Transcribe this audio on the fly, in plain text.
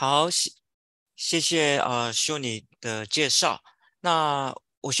好，谢谢修你的介绍。那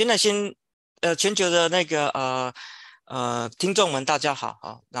我现在全球的那个听众们大家好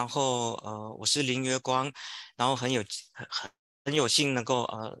啊，然后我是林月光，然后很有幸能够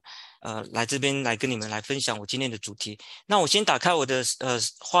来这边来跟你们来分享我今天的主题。那我先打开我的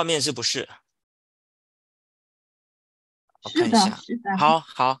画面是不是？我是的，看一下。是的，好，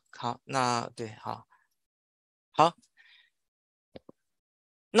好，好，那对，好，好。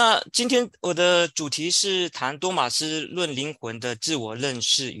那今天我的主题是谈多玛斯论灵魂的自我认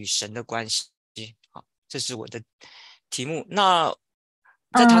识与神的关系。好，这是我的题目。那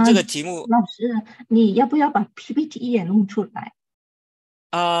在谈这个题目，老师，你要不要把 PPT 也弄出来？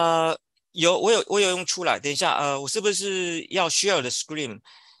呃，我有用出来。等一下，我是不是要 share 我的 screen？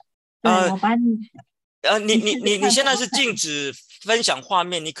对，呃我把你，你试试你看可现在是不可以？禁止分享画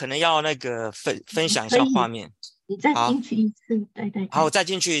面，你可能要那个分享一下画可以，面。你再好，进去一次。对对好，我对再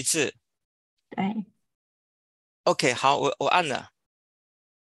进去一次。对，OK，好，我按了。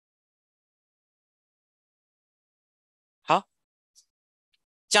好，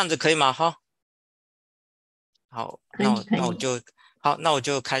这样子可以吗？哈。好，可以可以。那我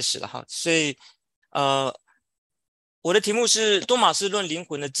就开始了哈。所以，呃，我的题目是多马斯论灵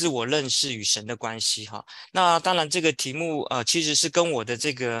魂的自我认识与神的关系哈。那当然，这个题目其实是跟我的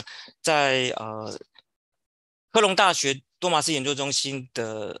这个在科隆大学多马斯研究中心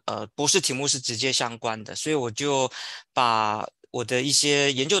的博士题目是直接相关的，所以我就把我的一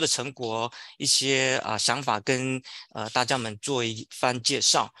些研究的成果、一些想法跟大家们做一番介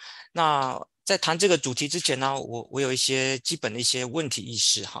绍。那在谈这个主题之前呢，我有一些基本的一些问题意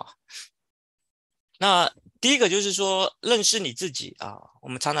识哈。那第一个就是说，认识你自己啊，我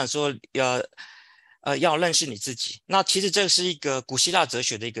们常常说要认识你自己。那其实这是一个古希腊哲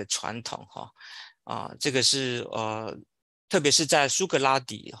学的一个传统哈。这个是特别是在苏格拉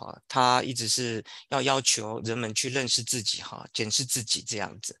底哈，他一直是要求人们去认识自己哈，检视自己这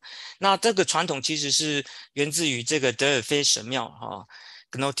样子。那这个传统其实是源自于这个德尔菲神庙哈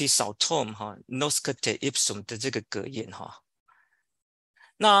，Gnoti Saltum 哈，Noscete Ipsum 的这个格言哈。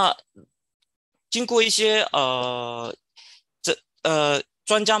那经过一些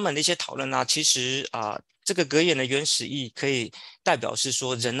专家们的一些讨论啊，其实这个格言的原始意可以代表是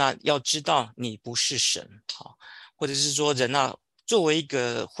说人啊要知道你不是神，好，或者是说人啊作为一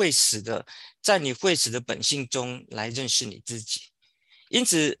个会死的，在你会死的本性中来认识你自己。因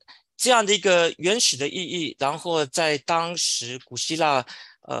此，这样的一个原始的意义，然后在当时古希腊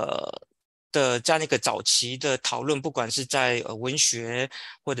的这样的一个早期的讨论，不管是在文学，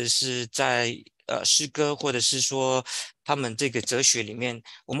或者是在诗歌，或者是说他们这个哲学里面，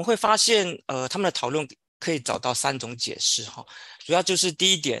我们会发现他们的讨论可以找到三种解释哈。主要就是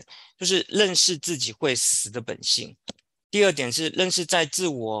第一点就是认识自己会死的本性，第二点是认识在自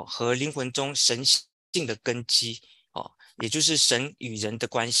我和灵魂中神性的根基。哦，也就是神与人的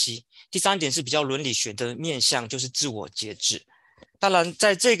关系。第三点是比较伦理学的面向，就是自我节制。当然，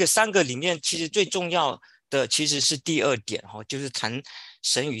在这个三个里面，其实最重要的其实是第二点哈，就是谈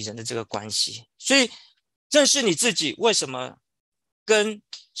神与人的这个关系。所以，认识你自己为什么跟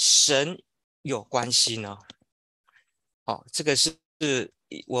神有关系呢？哦，这个是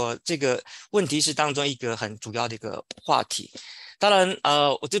我这个问题是当中一个很主要的一个话题。当然，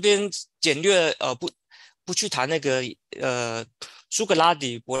我这边简略不去谈那个苏格拉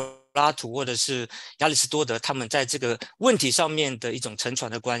底、柏拉图或者是亚里士多德他们在这个问题上面的一种沉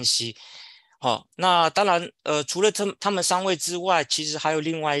船的关系。好，那当然，除了他们三位之外，其实还有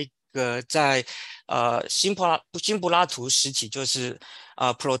另外一个在新柏拉图时期，就是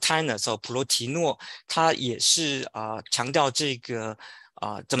Plotinus 普罗提诺，他也是强调这个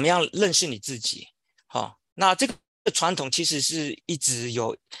怎么样认识你自己。好，那这个传统其实是一直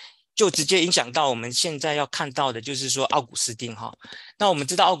有，就直接影响到我们现在要看到的，就是说奥古斯丁哈。那我们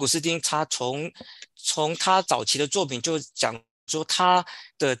知道奥古斯丁他从他早期的作品就讲说他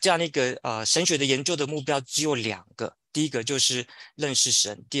的这样的一个神学的研究的目标只有两个，第一个就是认识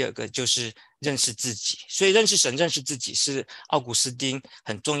神，第二个就是认识自己。所以认识神、认识自己是奥古斯丁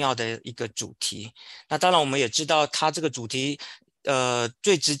很重要的一个主题。那当然我们也知道他这个主题。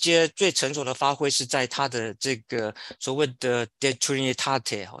最直接、最成熟的发挥是在他的这个所谓的 De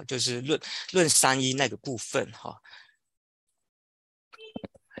Trinitate 哈，就是论三一那个部分哈。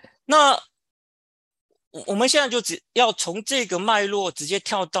那我们现在就只要从这个脉络直接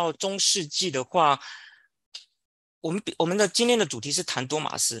跳到中世纪的话，我们的今天的主题是谈多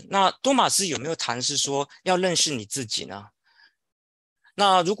马斯。那多马斯有没有谈是说要认识你自己呢？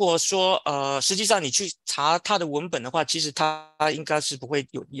那如果说实际上你去查他的文本的话，其实他应该是不会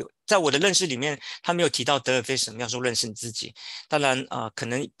在我的认识里面，他没有提到德尔菲什么要说认识你自己。当然可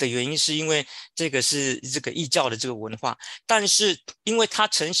能的原因是因为这个是这个异教的这个文化，但是因为他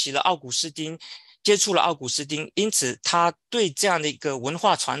承袭了奥古斯丁，接触了奥古斯丁，因此他对这样的一个文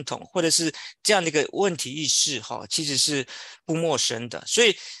化传统或者是这样的一个问题意识其实是不陌生的。所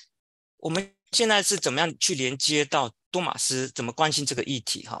以我们现在是怎么样去连接到多马斯怎么关心这个议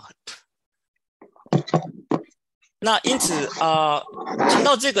题那因此谈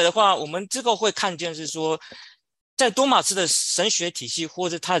到这个的话，我们之后会看见是说，在多马斯的神学体系或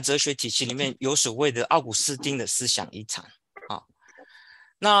者他的哲学体系里面，有所谓的奥古斯丁的思想遗产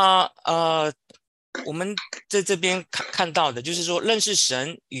那我们在这边看到的就是说，认识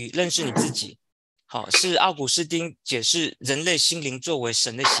神与认识你自己是奥古斯丁解释人类心灵作为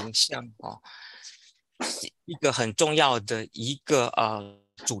神的形象一个很重要的一个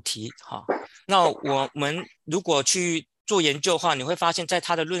主题那我们如果去做研究的话，你会发现在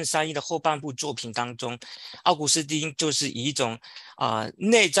他的论三一的后半部作品当中，奥古斯丁就是以一种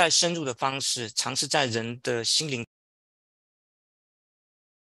内在深入的方式，尝试在人的心灵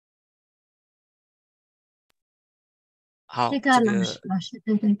好，这个这个老师，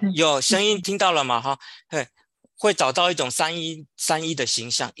对对对，有谢谢。声音听到了吗？对，会找到一种三一的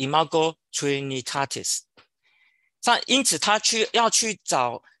形象 ，imago Trinitatis。因此他要去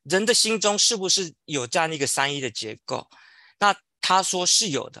找人的心中是不是有这样的一个三一的结构。那他说是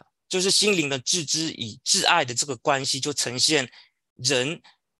有的，就是心灵的自知与自爱的这个关系就呈现人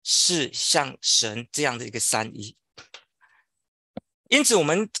是像神这样的一个三一。因此我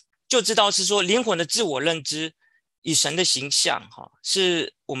们就知道是说灵魂的自我认知与神的形象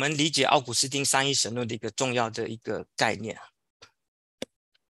是我们理解奥古斯丁三一神论的一个重要的一个概念。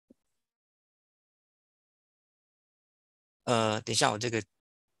等一下我这个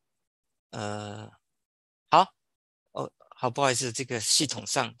好好不好意思，这个系统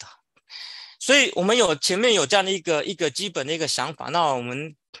上的，所以我们前面有这样的一个基本的一个想法。那我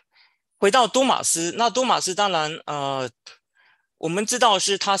们回到多马斯，那多马斯当然我们知道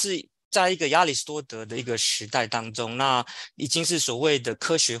他是在一个亚里士多德的一个时代当中，那已经是所谓的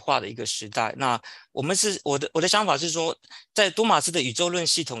科学化的一个时代。那我的想法是说，在多马斯的宇宙论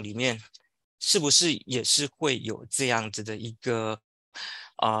系统里面，是不是也是会有这样子的一个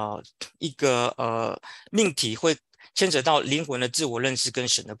命题，会牵扯到灵魂的自我认识跟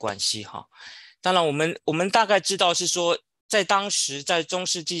神的关系当然我们大概知道是说，在当时在中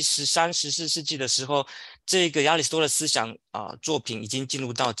世纪13、14世纪的时候，这个亚里士多德思想作品已经进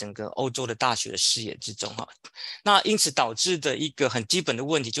入到整个欧洲的大学的视野之中那因此导致的一个很基本的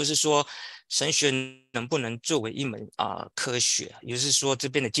问题就是说，神学能不能作为一门科学？也就是说，这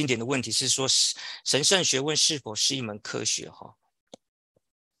边的经典的问题是说，神圣学问是否是一门科学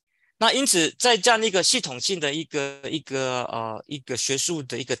那因此，在这样的一个系统性的一个学术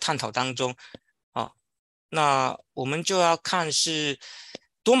的一个探讨当中那我们就要看是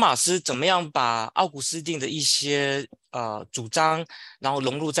多马斯怎么样把奥古斯丁的一些主张，然后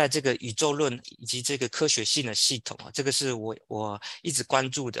融入在这个宇宙论以及这个科学性的系统这个是我一直关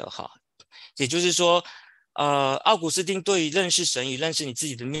注的也就是说，奥古斯丁对于认识神与认识你自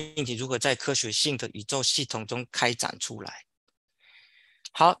己的命题如何在科学性的宇宙系统中开展出来。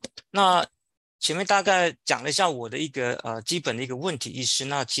好，那前面大概讲了一下我的一个基本的一个问题意识，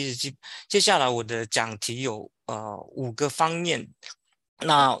那其实接下来我的讲题有5个方面，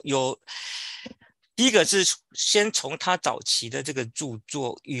那第一个是先从他早期的这个著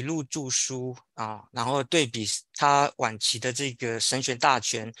作语录著书然后对比他晚期的这个神学大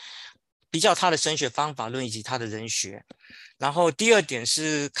全，比较他的神学方法论以及他的人学。然后第二点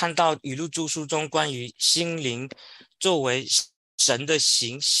是看到语录著书中关于心灵作为神的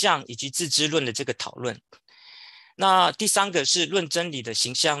形象以及自知论的这个讨论。那第三个是论真理的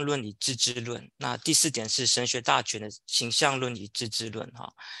形象论与自知论。那第4点是神学大全的形象论与自知论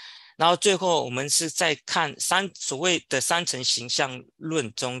然后最后我们是在看所谓的3层形象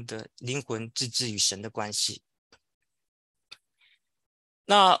论中的灵魂、自知与神的关系。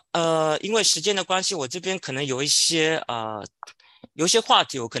那因为时间的关系，我这边可能有一些话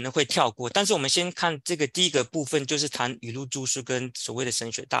题我可能会跳过，但是我们先看这个第一个部分，就是谈语录著书跟所谓的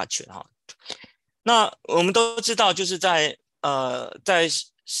神学大全那我们都知道，就是在11、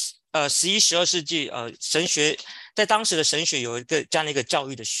12世纪神学在当时的神学有一个这样的一个教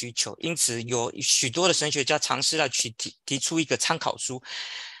育的需求，因此有许多的神学家尝试来提出一个参考书，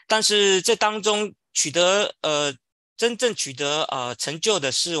但是这当中真正取得成就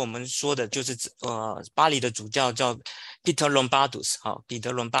的是我们说的就是巴黎的主教叫彼得伦巴德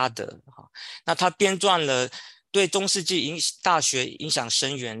那他编撰了对中世纪大学影响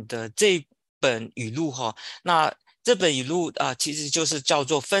深远的这本语录哈，那这本语录其实就是叫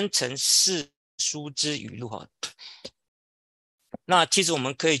做分成四书之语录哈。那其实我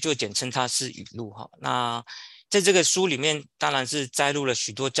们可以就简称它是语录哈。那在这个书里面，当然是摘录了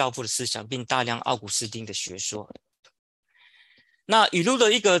许多教父的思想，并大量奥古斯丁的学说。那语录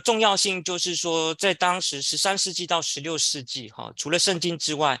的一个重要性就是说，在当时13世纪到16世纪哈，除了圣经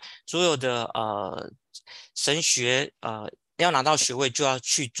之外，所有的神学要拿到学位就要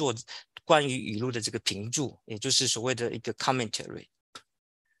去做关于语录的这个评注，也就是所谓的一个 commentary。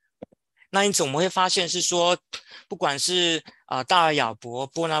那因此我们会发现是说，不管是大尔亚伯、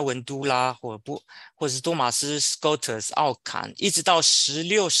波拿文都拉，或者是多马斯、Scotus、奥坎，一直到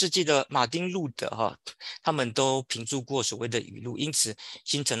16世纪的马丁路德哈，他们都评注过所谓的语录，因此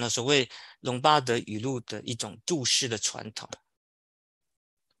形成了所谓隆巴德语录的一种注释的传统。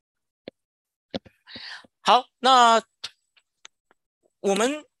好，那我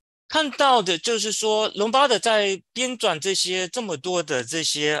们看到的就是说，隆巴德在编纂这么多的这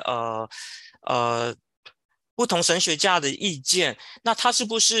些不同神学家的意见，那他是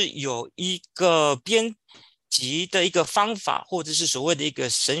不是有一个编辑的一个方法，或者是所谓的一个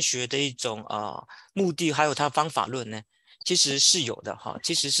神学的一种目的，还有他方法论呢？其实是有的哈，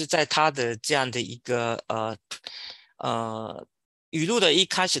其实是在他的这样的一个语录的一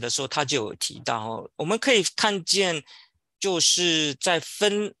开始的时候，他就有提到哦，我们可以看见，就是在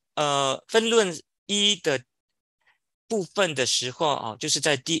分论一的部分的时候啊，就是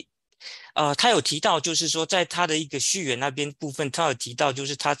在他有提到，就是说在他的一个序言那边部分，他有提到，就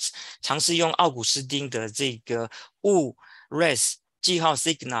是他尝试用奥古斯丁的这个物 res 记号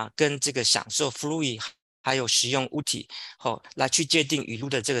signa 跟这个享受 flui 还有使用物体来去界定语录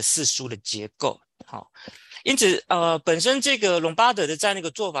的这个四书的结构因此本身这个隆巴德的在那个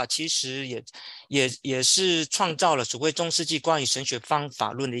做法其实也是创造了所谓中世纪关于神学方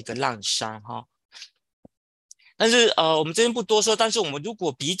法论的一个滥觞但是我们这边不多说，但是我们如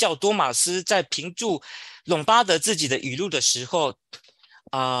果比较多马斯在评注隆巴德自己的语录的时候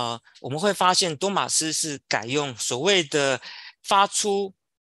我们会发现多马斯是改用所谓的发出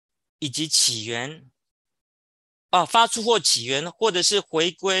以及起源发出或起源或者是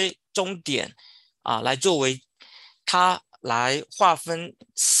回归终点来作为它来划分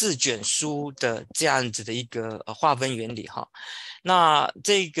四卷书的这样子的一个划分原理那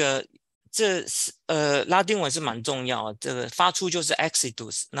拉丁文是蛮重要的，这个发出就是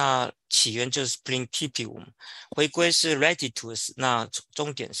exodus， 那起源就是 principium， 回归是 reditus， 那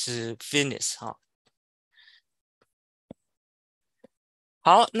终点是 finis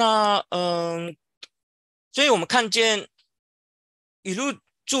好，那所以我们看见语录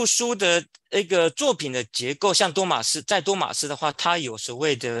著书的一个作品的结构，像多马斯的话，它有所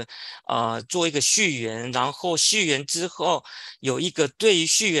谓的做一个序言，然后序言之后有一个对于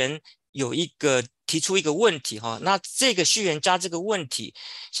序言有一个提出一个问题那这个序言加这个问题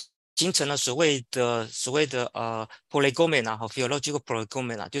形成了所谓的prolegomena theological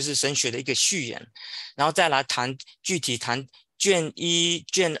prolegomena， 就是神学的一个序言，然后再来具体谈卷1、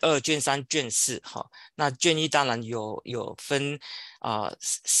卷2、卷3、卷4那卷1当然有分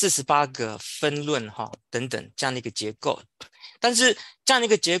48个分论等等这样的一个结构，但是这样的一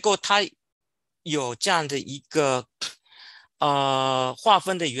个结构它有这样的一个划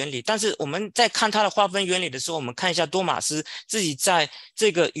分的原理，但是我们在看它的划分原理的时候，我们看一下多马斯自己在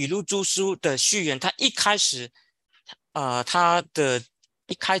这个语录著书的序言，他一开始他的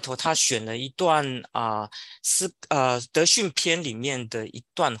一开头他选了一段德训篇里面的一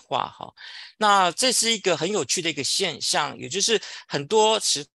段话那这是一个很有趣的一个现象，也就是很多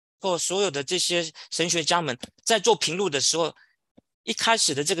时候所有的这些神学家们在做评论的时候，一开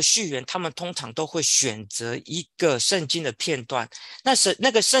始的这个序言，他们通常都会选择一个圣经的片段，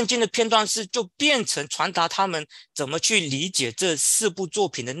那个圣经的片段就变成传达他们怎么去理解这四部作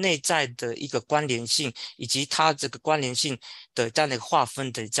品的内在的一个关联性，以及它这个关联性的这样的一个划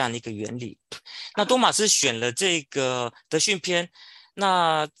分的这样的一个原理。那多马斯选了这个德训篇，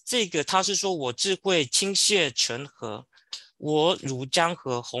那这个他是说我智慧倾泻成河，我如江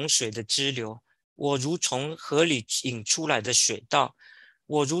河洪水的支流，我如从河里引出来的水道，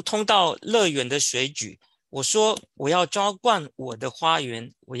我如通到乐园的水举。我说我要浇灌我的花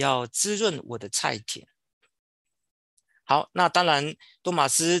园，我要滋润我的菜田。好，那当然多马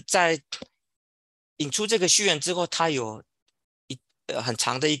斯在引出这个序言之后，他有很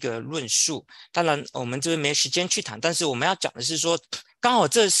长的一个论述，当然我们这边没时间去谈，但是我们要讲的是说，刚好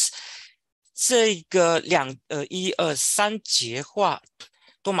这个1、2、3节话，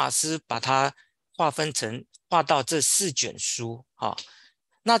多马斯把它划到这4卷书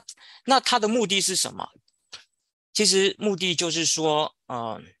那他的目的是什么？其实目的就是说，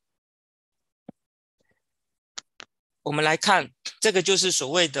我们来看这个就是所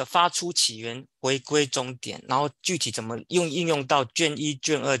谓的发出起源，回归终点，然后具体怎么应用到卷1、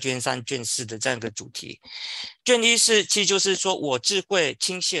卷2、卷3、卷4的这样一个主题。卷1其实就是说我智慧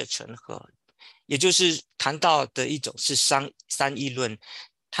倾泻成河，也就是谈到的一种是三一论，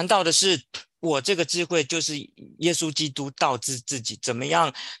谈到的是我这个智慧就是耶稣基督道之自己，怎么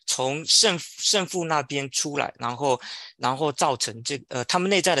样从圣父那边出来，然后造成他们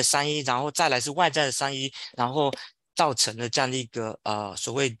内在的三一，然后再来是外在的三一，然后造成了这样的一个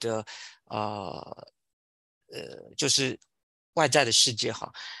所谓的就是外在的世界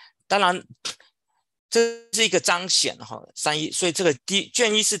哈。当然，这是一个彰显哈三一，所以这个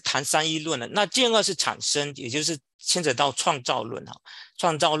卷1是谈三一论的，那卷2是产生，也就是牵扯到创造论哈。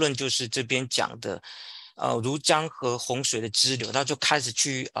创造论就是这边讲的，如江河洪水的支流，他就开始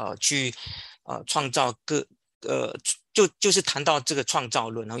去创造就是谈到这个创造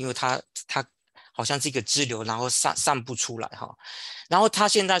论，然后因为它好像是一个支流，然后散布出来哈。然后他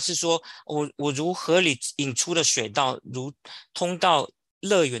现在是说我如河里引出的水道，如通到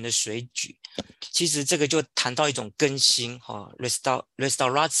乐园的水举。其实这个就谈到一种更新哈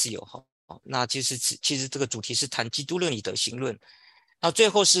 ，restauratio 哈。那其实这个主题是谈基督论与德行论。那最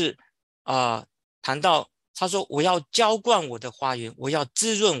后是谈到他说我要浇灌我的花园，我要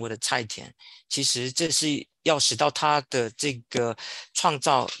滋润我的菜田。其实这是要使到他的这个创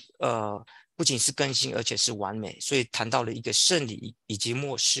造不仅是更新，而且是完美。所以谈到了一个圣理以及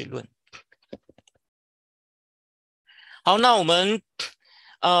末世论。好，那我们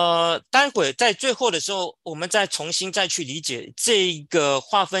待会在最后的时候，我们再重新再去理解这个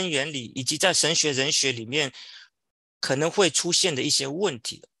划分原理，以及在神学人学里面可能会出现的一些问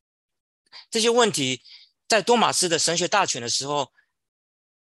题。这些问题在多马斯的神学大全的时候，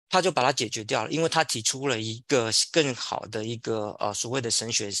他就把它解决掉了，因为他提出了一个更好的一个所谓的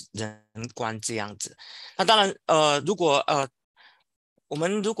神学人观这样子。那当然如果我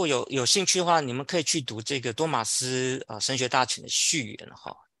们如果有兴趣的话，你们可以去读这个多马斯神学大全的序言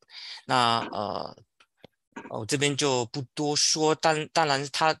哈。那我这边就不多说，当然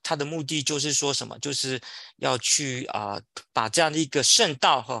他的目的就是说什么，就是要去把这样的一个圣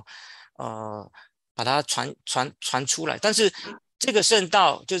道哈把它传出来。但是这个圣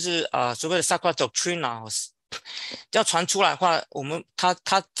道就是所谓的 Sacra Doctrina 要传出来的话，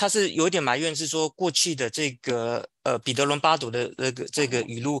他是有一点埋怨，是说过去的这个彼得伦巴朵的这个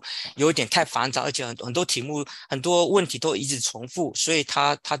语录有一点太繁杂，而且很多题目很多问题都一直重复，所以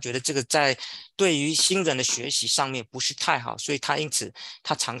他觉得这个在对于新人的学习上面不是太好，所以因此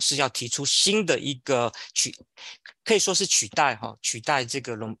他尝试要提出新的一个可以说是取代这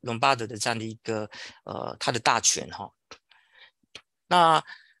个伦巴德的这样的一个他的大全哈。那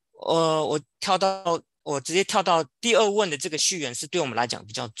我直接跳到第二问的这个序言是对我们来讲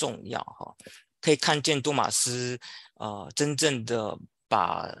比较重要哈，可以看见多马斯真正的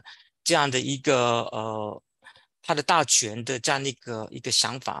把这样的一个他的大全的这样的一个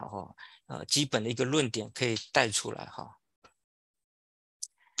想法哈基本的一个论点可以带出来哈。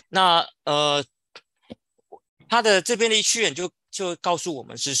那他的这边的序言就告诉我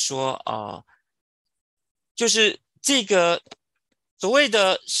们是说就是这个所谓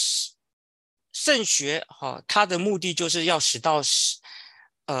的圣学哈，它的目的就是要使到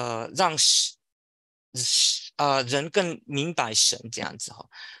让人更明白神这样子哈，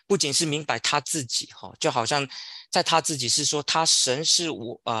不仅是明白他自己哈，就好像在他自己是说他神是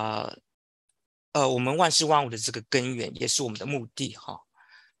我们万事万物的这个根源，也是我们的目的哈。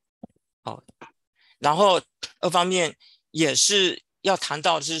好，然后二方面也是要谈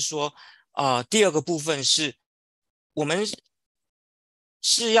到的是说第二个部分是我们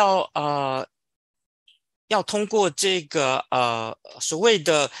是要通过这个所谓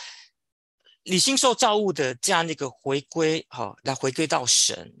的理性受造物的这样的一个回归来回归到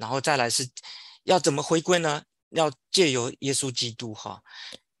神，然后再来是要怎么回归呢？要借由耶稣基督好，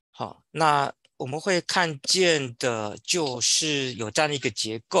那我们会看见的就是有这样的一个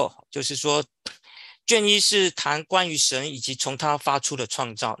结构，就是说卷1是谈关于神以及从他发出的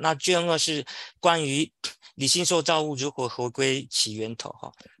创造，那卷2是关于理性受造物如何回归其源头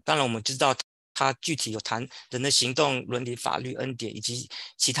当然我们知道它具体有谈人的行动、伦理、法律、恩典以及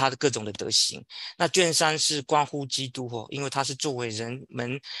其他的各种的德行。那卷3是关乎基督因为它是作为人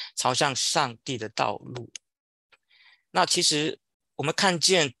们朝向上帝的道路。那其实我们看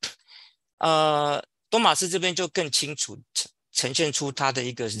见多马斯这边就更清楚呈现出他的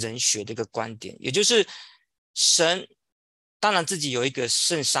一个人学的一个观点，也就是神当然自己有一个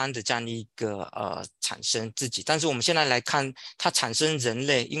圣山的这样的一个产生自己，但是我们现在来看他产生人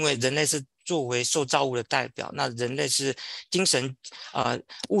类，因为人类是作为受造物的代表，那人类是精神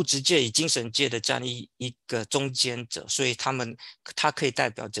物质界与精神界的这样一个中间者，所以它可以代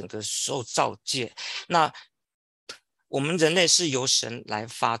表整个受造界。那我们人类是由神来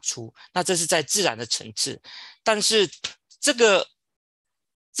发出，那这是在自然的层次，但是这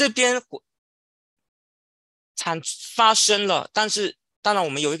边发生了，但是当然我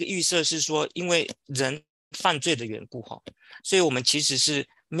们有一个预设是说，因为人犯罪的缘故，所以我们其实是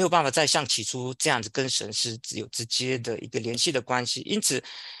没有办法再像起初这样子跟神是有直接的一个联系的关系。因此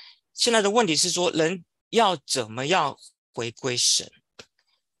现在的问题是说，人要怎么样回归神？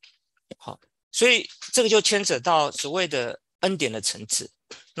好，所以这个就牵扯到所谓的恩典的层次。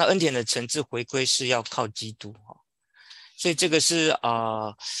那恩典的层次回归是要靠基督，所以这个是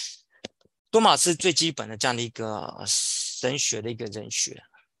多马斯最基本的这样的一个神学的一个人学。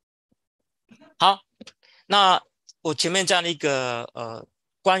好，那我前面这样的一个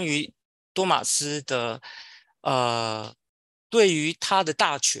关于多马斯的对于他的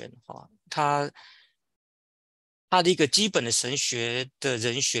大权他的一个基本的神学的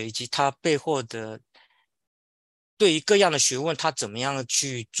人学，以及他背后的对于各样的学问，他怎么样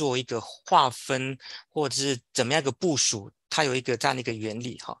去做一个划分，或者是怎么样一个部署，它有一个这样的一个原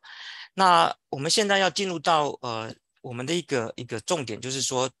理哈。那我们现在要进入到我们的一个重点，就是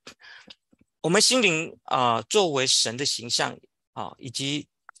说我们心灵作为神的形象以及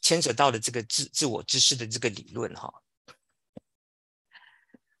牵扯到的这个自我知识的这个理论哈。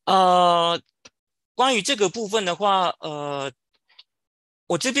关于这个部分的话，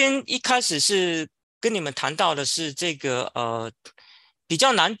我这边一开始是跟你们谈到的是这个比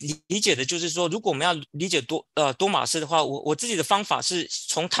较难理解的，就是说，如果我们要理解多马斯的话，我自己的方法是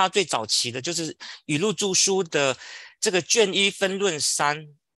从他最早期的，就是语录著书的这个卷1分论3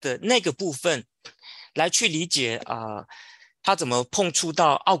的那个部分来去理解他怎么碰触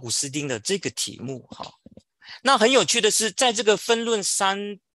到奥古斯丁的这个题目哈。那很有趣的是，在这个分论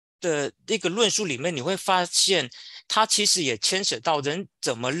3的这个论述里面，你会发现它其实也牵扯到人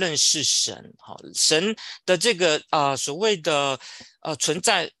怎么认识神，神的这个所谓的存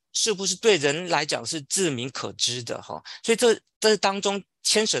在是不是对人来讲是自明可知的哈？所以这当中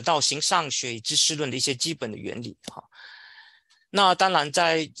牵扯到形上学与知识论的一些基本的原理哈。那当然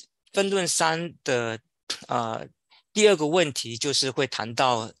在分论3的第二个问题就是会谈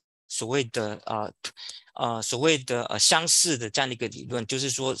到所谓的相似的这样的一个理论，就是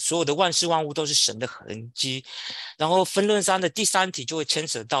说所有的万事万物都是神的痕迹。然后分论3的第3题就会牵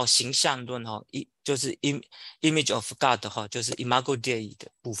扯到形象论就是 image of God 就是 imago Dei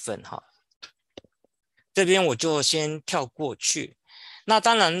的部分哈。这边我就先跳过去。那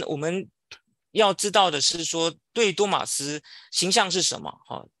当然我们要知道的是说，对多马斯形象是什么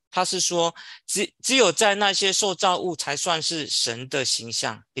他是说只有在那些受造物才算是神的形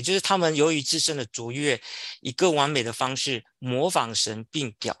象，也就是他们由于自身的卓越，以更完美的方式模仿神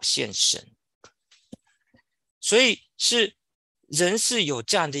并表现神。所以人是有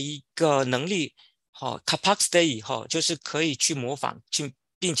这样的一个能力capacity就是可以去模仿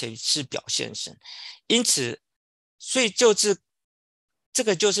并且是表现神。因此所以这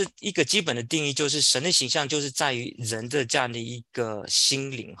个就是一个基本的定义，就是神的形象就是在于人的这样的一个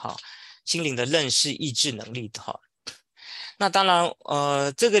心灵心灵的认识意志能力的那当然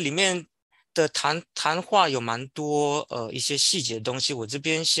这个里面的谈话有蛮多一些细节的东西，我这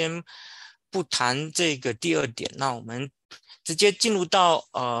边先不谈这个第2点。那我们直接进入到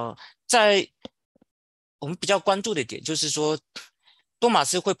在我们比较关注的点，就是说多马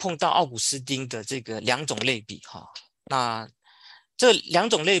斯会碰到奥古斯丁的这个2种类比那这2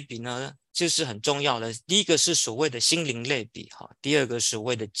种类比呢，就是很重要的。第一个是所谓的心灵类比第二个所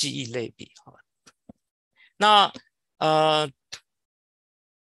谓的记忆类比那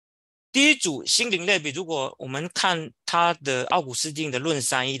第一组心灵类比，如果我们看他的奥古斯丁的论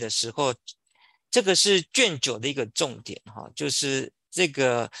3一的时候，这个是卷9的一个重点就是这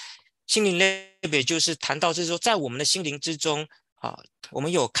个心灵类比，就是谈到是说在我们的心灵之中我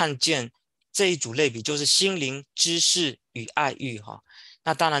们有看见这一组类比，就是心灵、知识与爱欲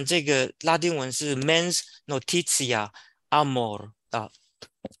那当然这个拉丁文是 mens notitia amor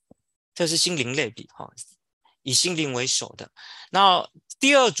这是心灵类比以心灵为首的。那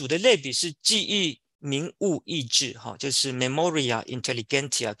第2组的类比是记忆、明悟、意志就是 memoria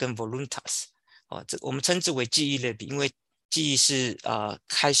intelligentia 跟 voluntas这我们称之为记忆类比，因为记忆是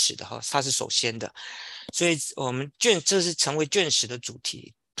开始的它是首先的，所以我们这是成为卷10的主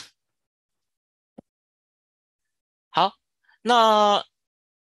题。好，那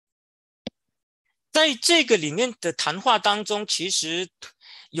在这个里面的谈话当中，其实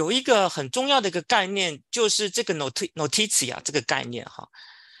有一个很重要的一个概念，就是这个 notitia 这个概念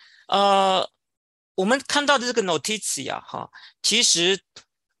我们看到的这个 notitia 哈，其实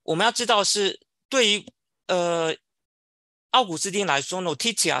我们要知道是对于奥古斯丁来说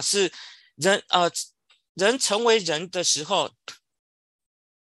 ，notitia 是人成为人的时候，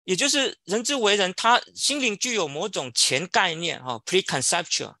也就是人之为人，他心灵具有某种前概念哈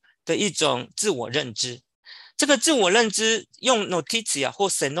preconceptual 的一种自我认知。这个自我认知用 notitia 或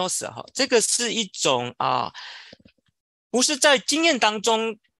senosia 哈，这个是一种不是在经验当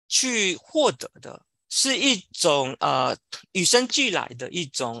中去获得的，是一种与生俱来的一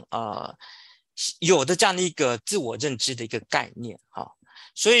种有的这样的一个自我认知的一个概念哈。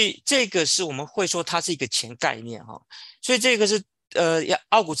所以这个是我们会说它是一个前概念哈。所以这个是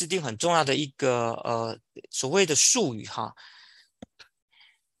奥古斯丁很重要的一个所谓的术语哈。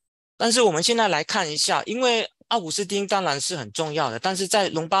但是我们现在来看一下，因为奥古斯丁当然是很重要的，但是在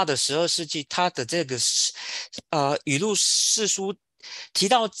隆巴的12世纪，他的这个语录释书提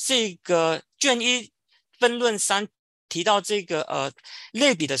到这个卷1分论3提到这个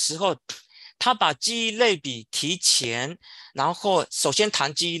类比的时候，他把记忆类比提前，然后首先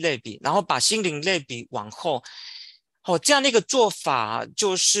谈记忆类比，然后把心灵类比往后。这样的一个做法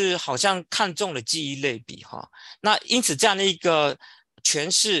就是好像看中了记忆类比哈。那因此这样的一个诠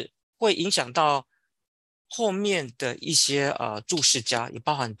释会影响到后面的一些注释家，也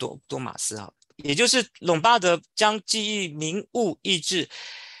包含多马斯哈，也就是隆巴德将记忆明悟意志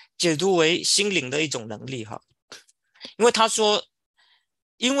解读为心灵的一种能力哈。因为他说，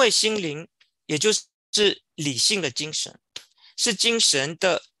因为心灵也就是理性的精神，是精神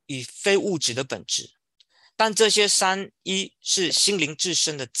的与非物质的本质。但这些三一是心灵自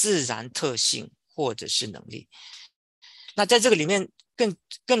身的自然特性或者是能力。那在这个里面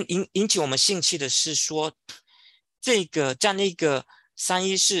更引起我们兴趣的是说，这样的一个三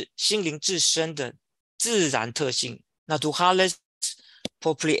一是心灵自身的自然特性 naturales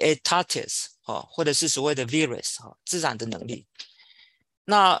proprietatis 或者是所谓的 vires 自然的能力。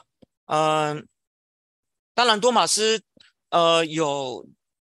那当然多马斯有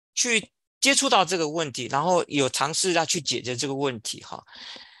去接触到这个问题，然后有尝试要去解决这个问题哈。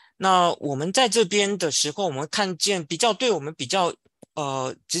那我们在这边的时候，我们看见对我们比较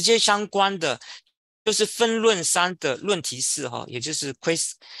直接相关的，就是分论3的论题4哈，也就是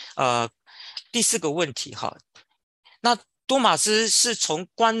第4个问题哈。那多马斯是从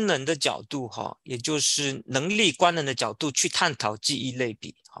官能的角度哈，也就是能力官能的角度去探讨记忆类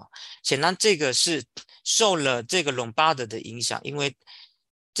比哈。显然这个是受了这个隆巴德的影响，因为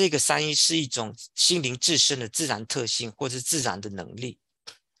这个三一是一种心灵自身的自然特性或者是自然的能力。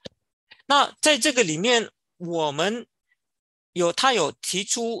那在这个里面，他有提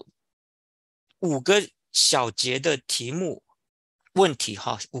出5个小节的题目问题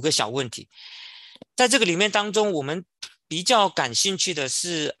哈，5个小问题。在这个里面当中，我们比较感兴趣的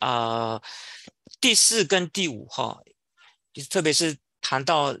是第4跟第5哈，特别是谈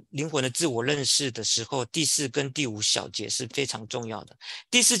到灵魂的自我认识的时候，第4跟第5小节是非常重要的。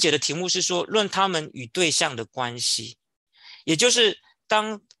第4节的题目是说，论他们与对象的关系，也就是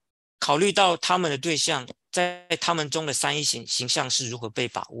当考虑到他们的对象在他们中的三一形象是如何被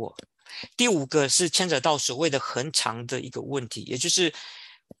把握。第5个是牵扯到所谓的恒常的一个问题，也就是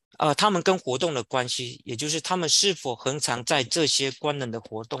他们跟活动的关系，也就是他们是否恒常在这些官能的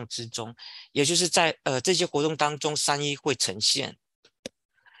活动之中，也就是在这些活动当中三一会呈现。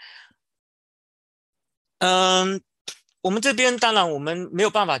我们这边当然我们没有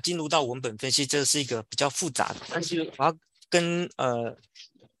办法进入到文本分析，这是一个比较复杂的，但是我要跟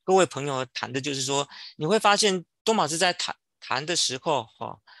各位朋友谈的就是说，你会发现多马斯在谈的时候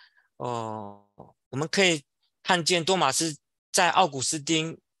我们可以看见多马斯在奥古斯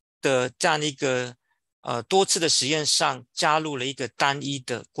丁的这样的一个多次的实验上加入了一个单一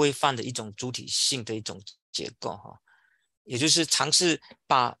的规范的一种主体性的一种结构也就是尝试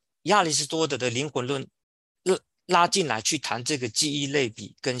把亚里士多德的灵魂论拉进来去谈这个记忆类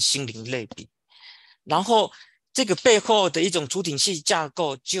比跟心灵类比。然后这个背后的一种主体性架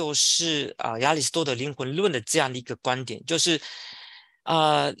构就是亚里士多德灵魂论的这样的一个观点，就是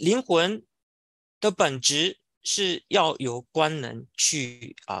灵魂的本质是要由官能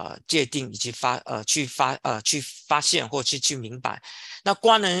去界定以及去发现或去明白。那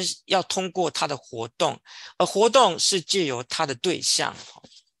官能要通过它的活动，而活动是借由它的对象，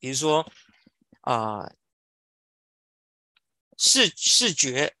比如说视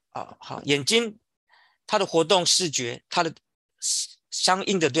觉眼睛它的活动视觉，它的相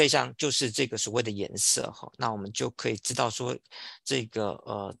应的对象就是这个所谓的颜色那我们就可以知道说这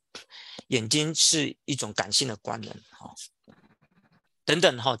个眼睛是一种感性的官能等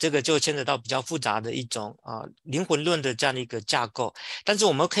等哈，这个就牵扯到比较复杂的一种灵魂论的这样的一个架构。但是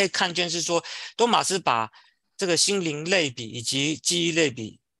我们可以看见是说，多马斯把这个心灵类比以及记忆类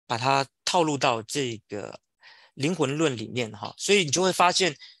比，把它套入到这个灵魂论里面哈，所以你就会发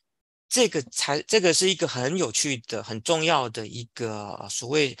现，这个是一个很有趣的、很重要的一个所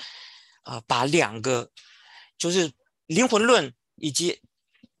谓把两个就是灵魂论以及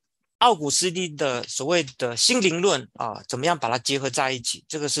奥古斯丁的所谓的心灵论怎么样把它结合在一起？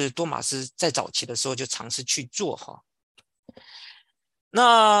这个是多马斯在早期的时候就尝试去做哈。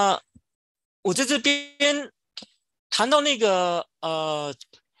那我在这边谈到那个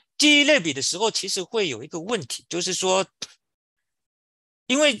记忆类比的时候，其实会有一个问题，就是说，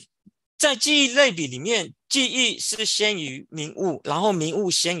因为在记忆类比里面，记忆是先于明悟，然后明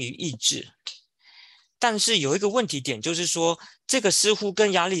悟先于意志。但是有一个问题点，就是说，这个似乎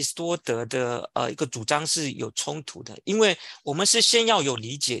跟亚里士多德的一个主张是有冲突的，因为我们是先要有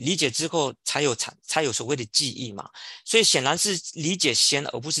理解，理解之后才有所谓的记忆嘛，所以显然是理解先，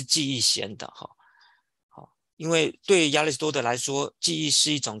而不是记忆先的哈。好，因为对亚里士多德来说，记忆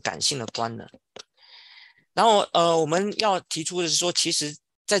是一种感性的官能。然后我们要提出的是说，其实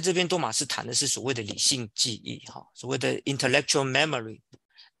在这边多马斯谈的是所谓的理性记忆哈，所谓的 intellectual memory。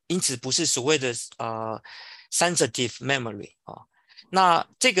因此不是所谓的sensitive memory 那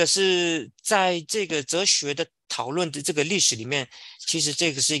这个是在这个哲学的讨论的这个历史里面，其实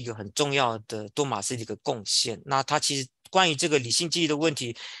这个是一个很重要的多马斯的一个贡献。那他其实关于这个理性记忆的问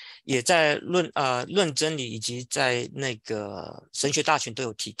题，也在论真理以及在那个神学大全都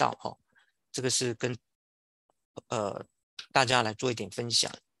有提到这个是跟大家来做一点分享。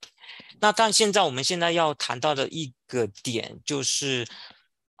那但现在我们现在要谈到的一个点就是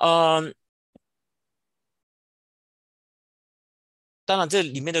当然这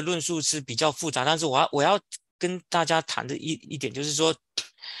里面的论述是比较复杂，但是我要跟大家谈的一点就是说，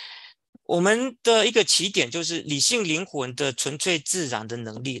我们的一个起点就是理性灵魂的纯粹自然的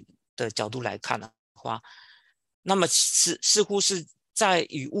能力的角度来看的话，那么似乎是在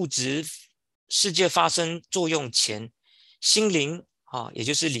与物质世界发生作用前，心灵也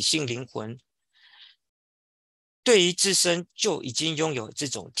就是理性灵魂，对于自身就已经拥有这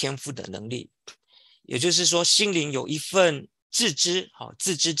种天赋的能力，也就是说，心灵有一份自知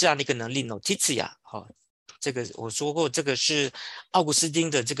这样的一个能力 notitia 这个我说过，这个是奥古斯丁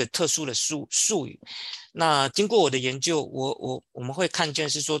的这个特殊的术语。那经过我的研究，我们会看见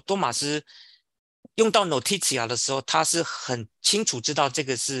是说，多马斯用到 notitia 的时候，他是很清楚知道这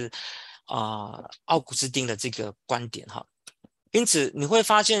个是奥古斯丁的这个观点哈。因此你会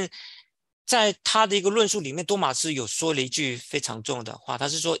发现，在他的一个论述里面，多马斯有说了一句非常重要的话，他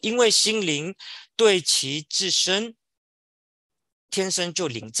是说，因为心灵对其自身天生就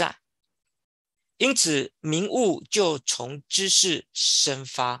临在，因此明悟就从知识生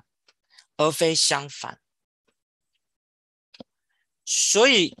发，而非相反。所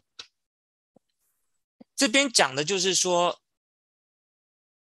以这边讲的就是说，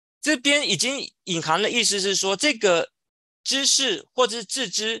这边已经隐含了意思是说，这个知识或者是自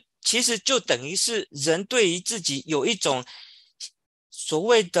知，其实就等于是人对于自己有一种所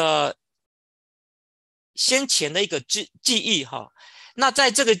谓的先前的一个记忆哈。那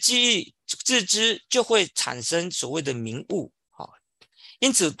在这个记忆自知就会产生所谓的明悟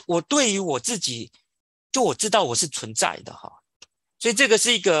因此我对于我自己，就我知道我是存在的所以这个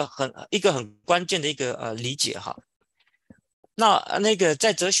是一个很关键的一个理解那个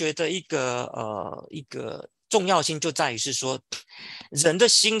在哲学的一个重要性就在于是说，人的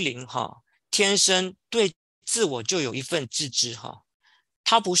心灵天生对自我就有一份自知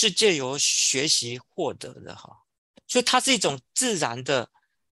它不是借由学习获得的所以它是一种自然的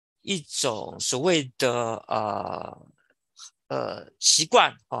一种所谓的习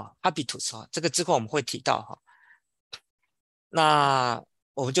惯habitus 这个之后我们会提到那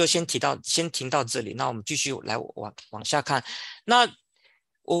我们就先停到这里，那我们继续来往下看。那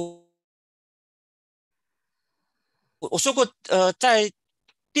我说过在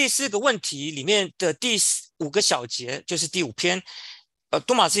第4个问题里面的第5个小节，就是第5篇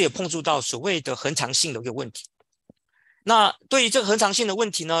多马斯也碰触到所谓的恒常性的一个问题。那对于这个恒常性的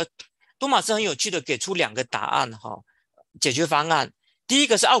问题呢，多马斯很有趣的给出2个答案解决方案。第一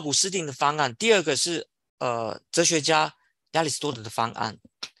个是奥古斯丁的方案，第二个是哲学家亚里士多德的方案。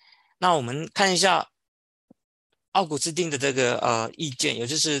那我们看一下奥古斯丁的这个意见，也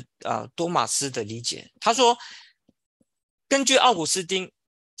就是多马斯的理解。他说，根据奥古斯丁，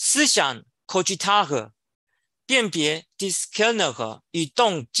思想 cogitare 辨别 discerner 与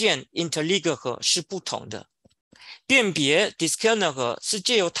洞见 intelligere 是不同的。辨别 discerner 是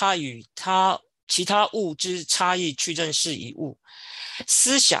借由它与其他物之差异去认识一物，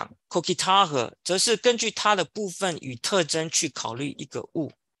思想 cogitare 则是根据它的部分与特征去考虑一个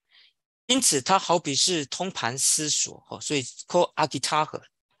物，因此它好比是通盘思索，所以 cogitare。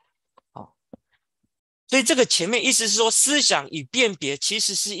所以这个前面意思是说，思想与辨别其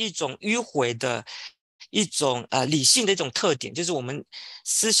实是一种迂回的一种理性的一种特点，就是我们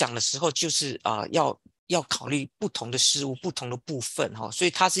思想的时候，就是要考虑不同的事物、不同的部分哈，所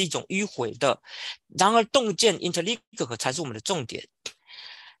以它是一种迂回的。然而洞见 Angelicum 才是我们的重点。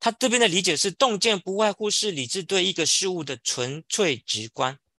他这边的理解是，洞见不外乎是理智对一个事物的纯粹直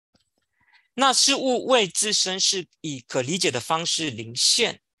观。那事物为自身是以可理解的方式临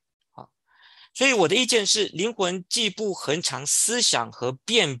现。所以我的意见是，灵魂既不恒常思想和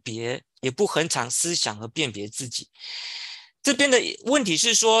辨别，也不恒常思想和辨别自己。这边的问题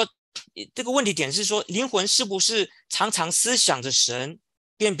是说，这个问题点是说，灵魂是不是常常思想着神、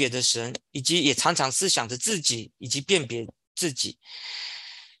辨别着神，以及也常常思想着自己以及辨别自己？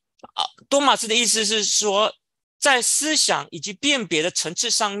多马斯的意思是说，在思想以及辨别的层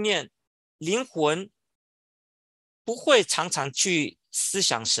次上面，灵魂不会常常去思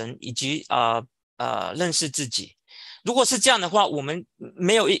想神以及认识自己。如果是这样的话，我们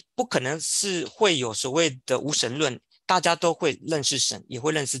不可能是会有所谓的无神论，大家都会认识神，也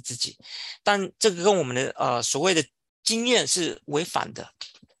会认识自己，但这个跟我们的所谓的经验是违反的。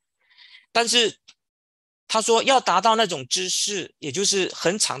但是他说要达到那种知识，也就是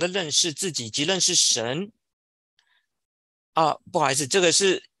恒常的认识自己及认识神不好意思，这个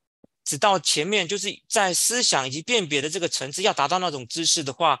是直到前面就是在思想以及辨别的这个层次，要达到那种知识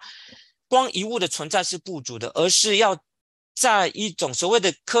的话，光一物的存在是不足的，而是要在一种所谓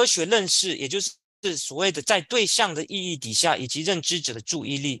的科学认识，也就是所谓的在对象的意义底下，以及认知者的注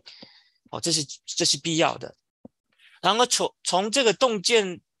意力，这是必要的。然而从这个洞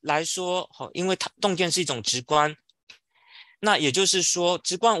见来说，因为洞见是一种直观，那也就是说，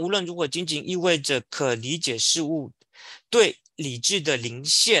直观无论如何仅仅意味着可理解事物对理智的临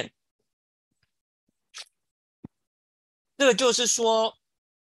现。这个就是说，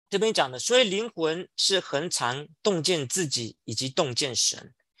这边讲的，所以灵魂是恒常洞见自己以及洞见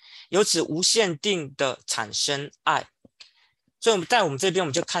神，由此无限定的产生爱。所以在我们这边，我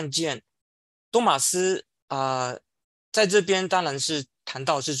们就看见多马斯在这边当然是谈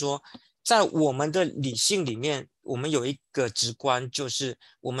到是说，在我们的理性里面，我们有一个直观，就是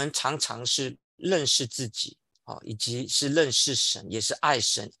我们常常是认识自己以及是认识神，也是爱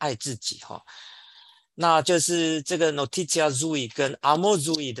神、爱自己那就是这个 notitia zui 跟 amor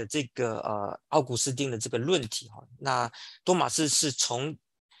zui 的这个奥古斯丁的这个论题那多马斯是从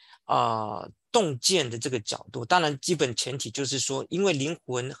洞见的这个角度，当然基本前提就是说，因为灵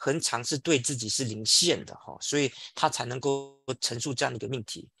魂恒常是对自己是临现的所以他才能够陈述这样的一个命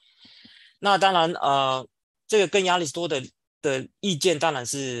题。那当然这个跟亚里士多德的意见当然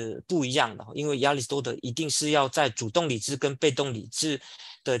是不一样的，因为亚里士多德一定是要在主动理智跟被动理智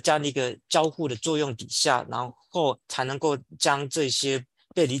的这样的一个交互的作用底下，然后才能够将这些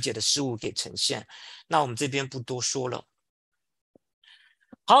被理解的事物给呈现。那我们这边不多说了。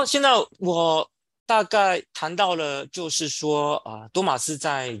好，现在我大概谈到了，就是说多马斯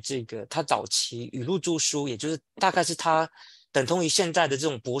在这个他早期语录著书，也就是大概是他等同于现在的这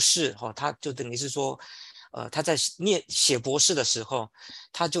种博士他就等于是说他在写博士的时候，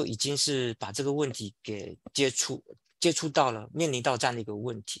他就已经是把这个问题给接触到了，面临到这样的一个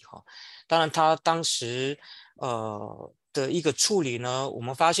问题当然他当时的一个处理呢，我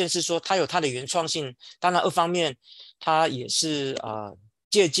们发现是说他有他的原创性，当然二方面他也是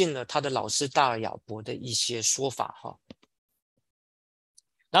借鉴了他的老师大尔亚伯的一些说法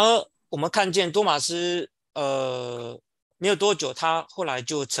然后我们看见多马斯没有多久，他后来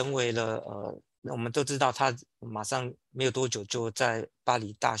就成为了我们都知道他马上没有多久就在巴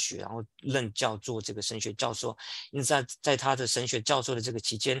黎大学然后任教做这个神学教授，因为在他的神学教授的这个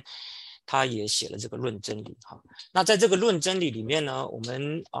期间，他也写了这个论真理那在这个论真理里面呢，我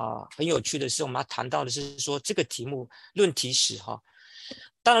们很有趣的是，我们要谈到的是说这个题目论题史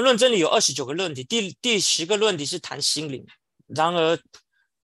当然论真理有29个论题，第10个论题是谈心灵。然而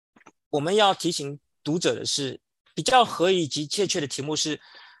我们要提醒读者的是，比较合宜及切确的题目是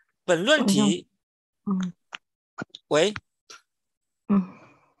本论题喂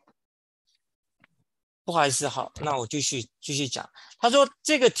不好意思，好，那我继续讲。他说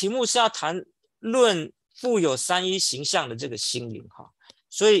这个题目是要谈论富有三一形象的这个心灵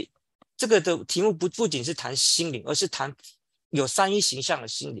所以这个的题目不仅是谈心灵，而是谈有三一形象的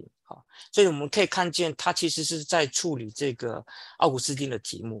心灵所以我们可以看见他其实是在处理这个奥古斯丁的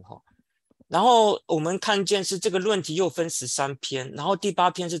题目然后我们看见是这个论题又分13篇，然后第8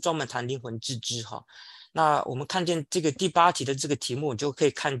篇是专门谈灵魂自知那我们看见这个第8题的这个题目，你就可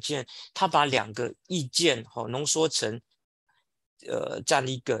以看见他把2个意见浓缩成这样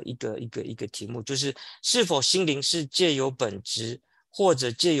的一个题目，就是是否心灵是借由本质或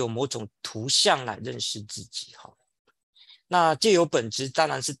者借由某种图像来认识自己。那借由本质当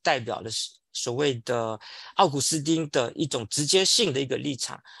然是代表的所谓的奥古斯丁的一种直接性的一个立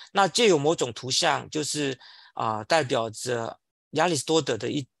场，那借由某种图像就是代表着亚里士多德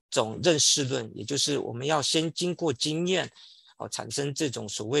的一种认识论，也就是我们要先经过经验产生这种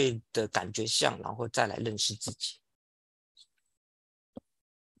所谓的感觉像，然后再来认识自己。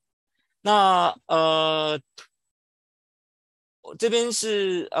那这边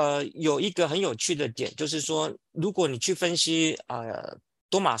是有一个很有趣的点，就是说如果你去分析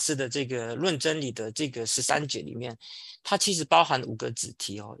多马斯的这个论真理的这个13节里面，它其实包含5个子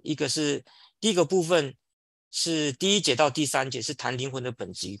题一个是第一个部分是第1节到第3节是谈灵魂的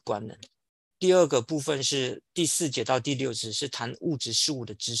本质与官能，第2个部分是第4节到第6节是谈物质事物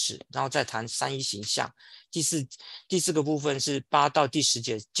的知识，然后再谈三一形象，第4个部分是8到第10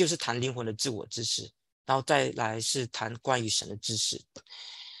节就是谈灵魂的自我知识，然后再来是谈关于神的知识。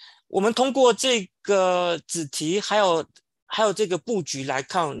我们通过这个子题还有这个布局来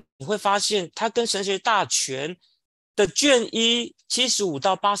看，你会发现它跟神学大全的卷1 75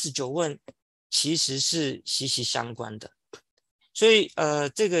到89问其实是息息相关的。所以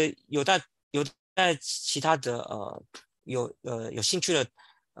这个有待其他的有兴趣的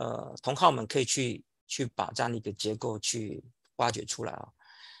同好们可以去把这样的一个结构去挖掘出来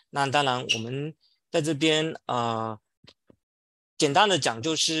那当然我们在这边简单的讲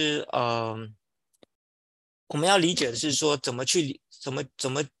就是我们要理解的是说怎么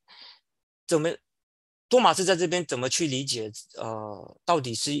多马斯在这边怎么去理解到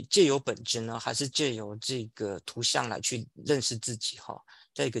底是借由本质呢，还是借由这个图像来去认识自己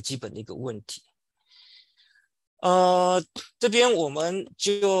这个基本的一个问题。这边我们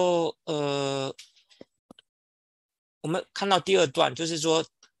就我们看到第2段，就是说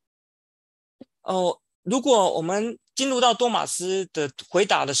如果我们进入到多马斯的回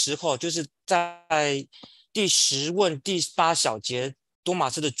答的时候，就是在第10问第8小节多马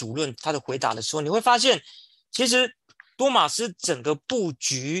斯的主论他的回答的时候，你会发现其实多马斯整个布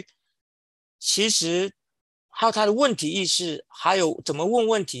局其实还有他的问题意识，还有怎么问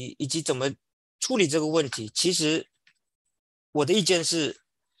问题以及怎么处理这个问题，其实我的意见是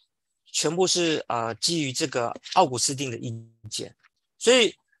全部是基于这个奥古斯丁的意见。所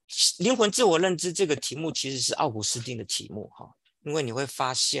以灵魂自我认知这个题目其实是奥古斯丁的题目因为你会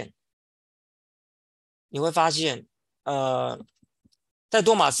发现在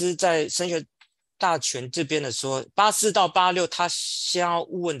多马斯在神学大全这边的时候，84到86他先要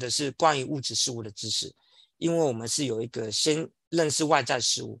问的是关于物质事物的知识，因为我们是有一个先认识外在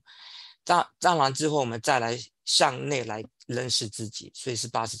事物，当然之后我们再来向内来认识自己，所以是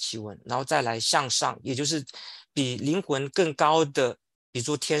87问，然后再来向上，也就是比灵魂更高的，比如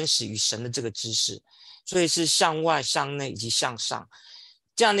说天使与神的这个知识，所以是向外、向内以及向上。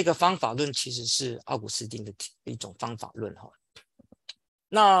这样的一个方法论其实是奥古斯丁的一种方法论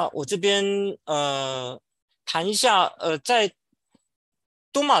那我这边谈一下在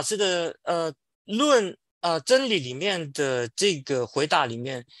多马斯的论真理里面的这个回答里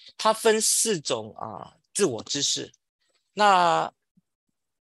面，它分4种自我知识。那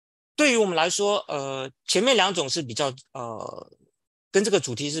对于我们来说前面2种是比较跟这个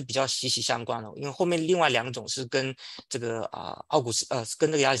主题是比较息息相关的，因为后面另外2种是跟这个跟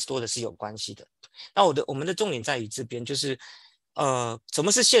这个亚里士多德是有关系的。那我们的重点在于这边，就是什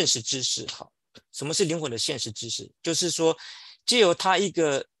么是现实知识？什么是灵魂的现实知识？就是说，借由他一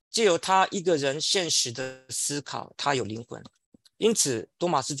个人现实的思考，他有灵魂。因此，多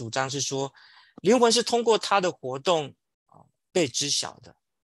马斯主张是说，灵魂是通过他的活动被知晓的，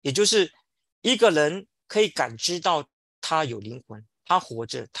也就是一个人可以感知到他有灵魂。他活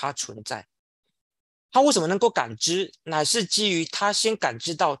着，他存在。他为什么能够感知？乃是基于他先感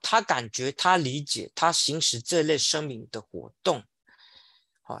知到，他感觉，他理解，他行使这类生命的活动。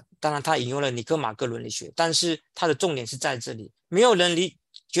当然他引用了尼哥马哥伦理学，但是他的重点是在这里，没有人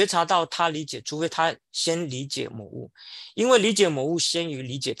觉察到他理解，除非他先理解某物，因为理解某物先于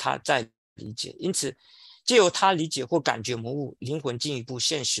理解他再理解，因此藉由他理解或感觉某物，灵魂进一步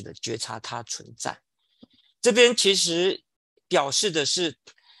现实的觉察它存在。这边其实表示的是，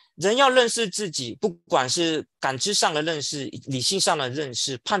人要认识自己，不管是感知上的认识、理性上的认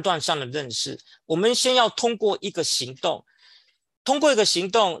识、判断上的认识，我们先要通过一个行动，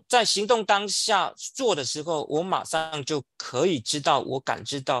在行动当下做的时候，我马上就可以知道，我感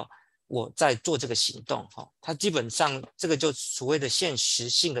知到我在做这个行动，它基本上这个就所谓的现实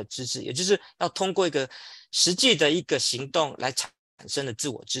性的知识，也就是要通过一个实际的一个行动来产生的自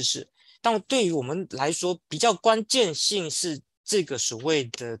我知识。但对于我们来说，比较关键性是这个所谓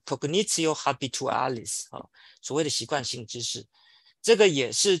的 cognitio habitualis，所谓的习惯性知识。这个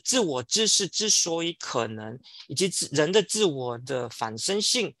也是自我知识之所以可能，以及人的自我的反身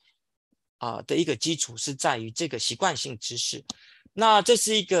性的一个基础，是在于这个习惯性知识。那这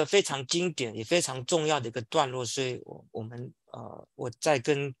是一个非常经典也非常重要的一个段落，所以我再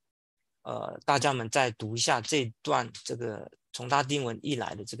跟大家们再读一下这一段这个从拉丁文译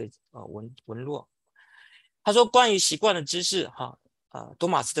来的这个文络。他说，关于习惯的知识，多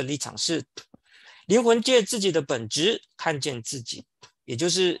马斯的立场是，灵魂借自己的本质看见自己，也就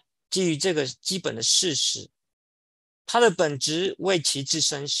是基于这个基本的事实，它的本质为其自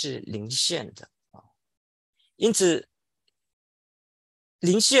身是零线的，因此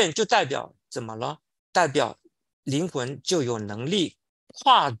零线就代表怎么了？代表灵魂就有能力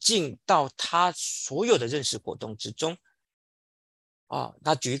跨境到他所有的认识活动之中。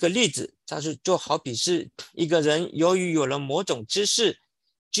那举一个例子，就好比是一个人由于有了某种知识，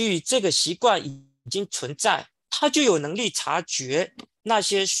基于这个习惯已经存在，他就有能力察觉那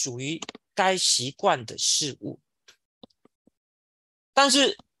些属于该习惯的事物。但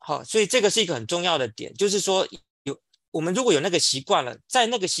是所以这个是一个很重要的点，就是说我们如果有那个习惯了，在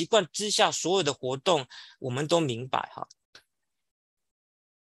那个习惯之下所有的活动我们都明白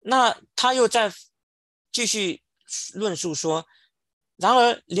那他又在继续论述说，然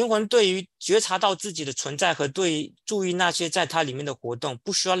而灵魂对于觉察到自己的存在和对于注意那些在它里面的活动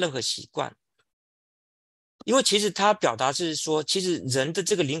不需要任何习惯，因为其实他表达是说，其实人的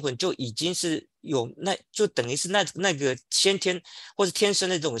这个灵魂就已经是有就等于是那个先天或是天生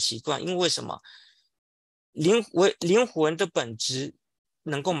的这种习惯。因为什么？灵魂的本质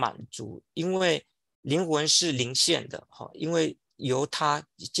能够满足，因为灵魂是零线的，因为由它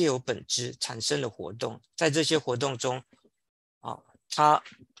藉由本质产生了活动，在这些活动中它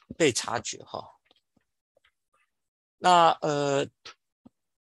被察觉那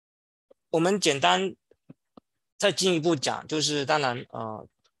我们简单再进一步讲，就是当然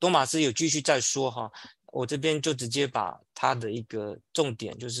多马斯有继续再说我这边就直接把他的一个重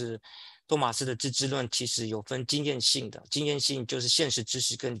点，就是多马斯的自知论其实有分经验性的，经验性就是现实知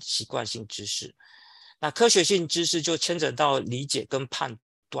识跟习惯性知识。那科学性知识就牵扯到理解跟判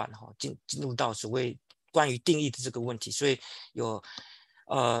断进入到所谓关于定义的这个问题，所以有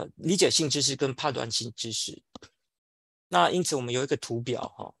理解性知识跟判断性知识。那因此我们有一个图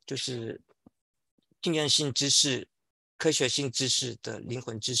表就是经验性知识、科学性知识的灵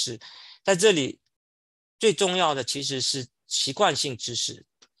魂知识，在这里最重要的其实是习惯性知识，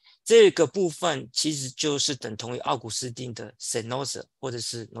这个部分其实就是等同于奥古斯丁的 Senosa 或者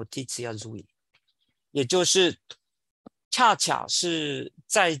是 Notitia Rui， 也就是恰巧是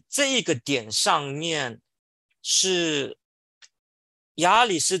在这一个点上面是亚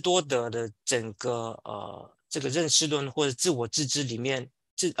里士多德的整个这个认识论或者自我自知里面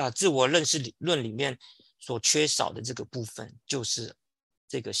自我认识论里面所缺少的这个部分，就是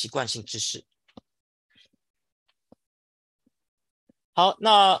这个习惯性知识。好，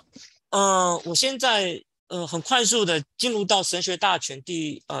那我现在很快速的进入到神学大全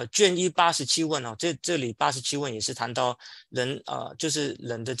卷1 87问这里87问也是谈到人就是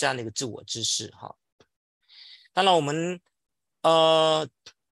人的这样的一个自我知识当然我们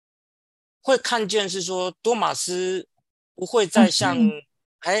会看见是说多马斯不会再像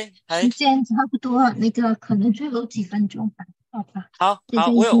时间差不多，那个可能最后几分钟吧，好吧。好，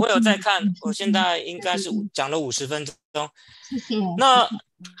我有在看，我现在应该是讲了50分钟。谢谢。那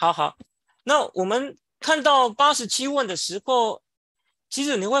好，那我们看到87问的时候，其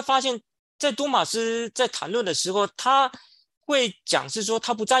实你会发现在多马斯在谈论的时候，他会讲是说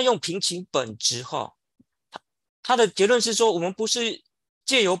他不再用平行本质他的结论是说我们不是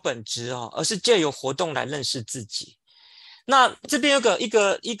借由本质而是借由活动来认识自己。那这边有一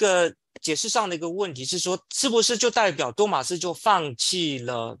个解释上的一个问题是说，是不是就代表多马斯就放弃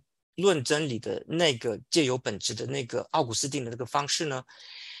了论真理的那个借由本质的那个奥古斯丁的那个方式呢？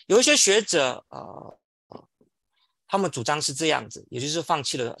有一些学者他们主张是这样子，也就是放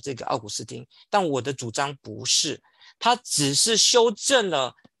弃了这个奥古斯丁，但我的主张不是，他只是修正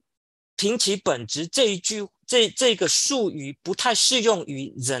了凭其本质这个术语不太适用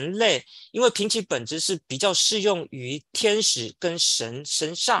于人类，因为凭其本质是比较适用于天使跟神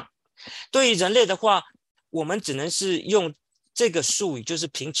身上。对于人类的话，我们只能是用这个术语，就是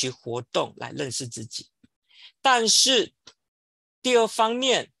凭其活动来认识自己。但是第二方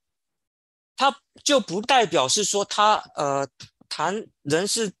面，它就不代表是说他谈人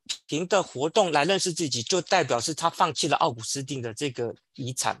是凭的活动来认识自己，就代表是他放弃了奥古斯丁的这个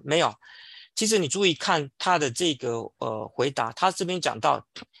遗产？没有。其实你注意看他的这个回答，他这边讲到，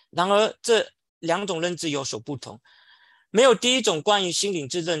然而这两种认知有所不同。没有第一种关于心灵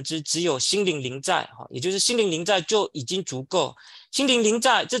之认知，只有心灵临在，也就是心灵临在就已经足够。心灵临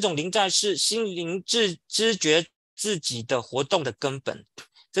在这种临在是心灵知觉自己的活动的根本。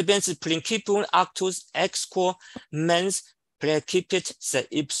这边是 principium actus ex quo mens praecipit se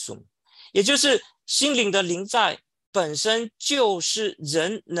ipsum， 也就是心灵的临在本身就是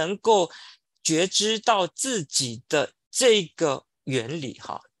人能够觉知到自己的这个原理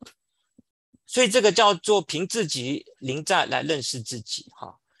哈。所以这个叫做凭自己临在来认识自己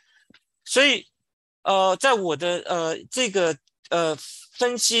哈。所以在我的这个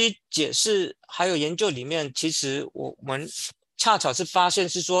分析解释还有研究里面，其实我们恰巧是发现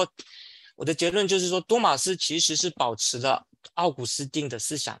是说，我的结论就是说，多马斯其实是保持了奥古斯丁的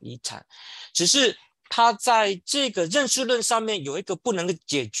思想遗产，只是他在这个认识论上面有一个不能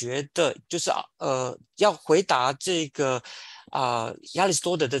解决的，就是要回答这个亚里士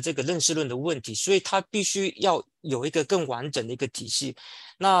多德的这个认识论的问题，所以他必须要有一个更完整的一个体系。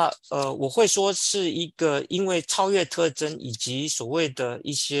那我会说是一个因为超越特征以及所谓的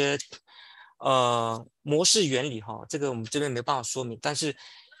一些模式原理哈，这个我们这边没办法说明，但是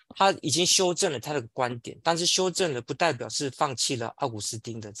他已经修正了他的观点，但是修正了不代表是放弃了奥古斯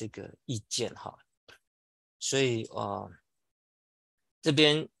丁的这个意见哈。所以这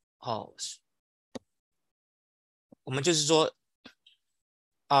边我们就是说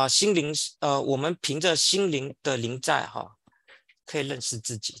心灵我们凭着心灵的临在哈，可以认识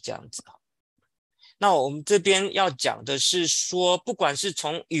自己这样子。那我们这边要讲的是说，不管是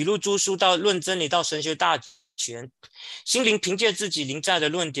从语录诸书到论真理到神学大全，心灵凭借自己临在的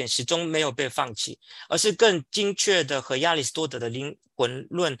论点始终没有被放弃，而是更精确的和亚里士多德的灵魂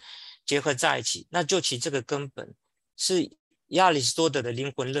论结合在一起。那就其这个根本是亚里士多德的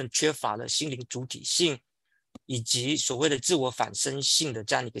灵魂论缺乏了心灵主体性以及所谓的自我反身性的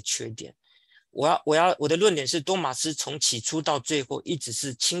这样一个缺点。我的论点是，多马斯从起初到最后一直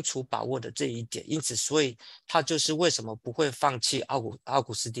是清楚把握的这一点，因此所以他就是为什么不会放弃奥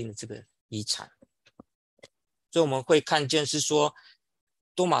古斯丁的这个遗产。所以我们会看见是说，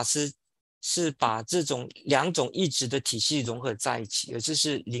多马斯是把这种两种意志的体系融合在一起，而这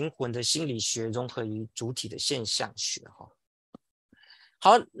是灵魂的心理学融合于主体的现象学。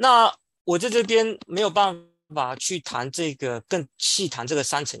好，那我在这边没有办法去谈这个更细谈这个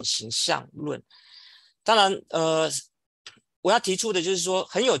三层形象论。当然我要提出的就是说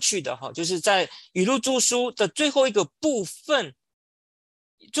很有趣的就是在语录著书的最后一个部分，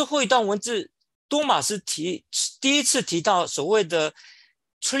最后一段文字，多马斯第一次提到所谓的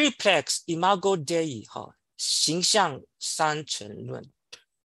triplex imago Dei 形象三层论。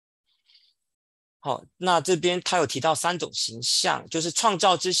好，那这边他有提到三种形象，就是创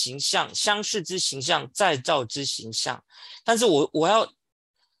造之形象、相似之形象、再造之形象。但是我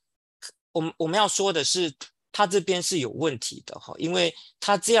们要说的是，他这边是有问题的因为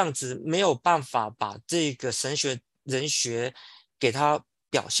他这样子没有办法把这个神学人学给他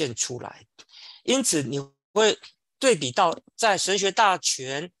表现出来。因此你会对比到在神学大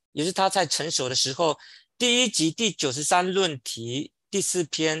全，也是他在成熟的时候，第一集第93论题第4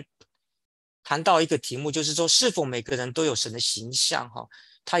篇。谈到一个题目，就是说是否每个人都有神的形象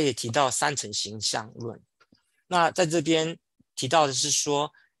他也提到三层形象论。那在这边提到的是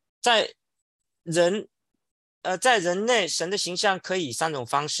说，在人内神的形象可以以3种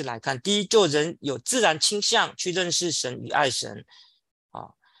方式来看。第一，就人有自然倾向去认识神与爱神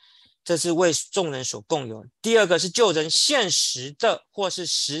这是为众人所共有。第二个是就人现实的或是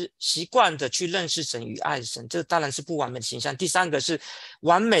习惯的去认识神与爱神，这当然是不完美的形象。第三个是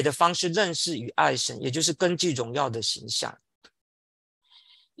完美的方式认识与爱神，也就是根据荣耀的形象。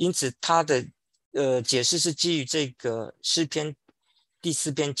因此他的解释是基于这个诗篇第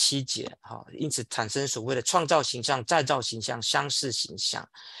4篇7节因此产生所谓的创造形象、再造形象、相似形象。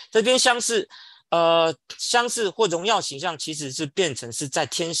这边相似或荣耀形象其实是变成是在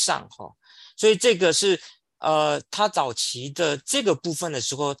天上所以这个是他早期的这个部分的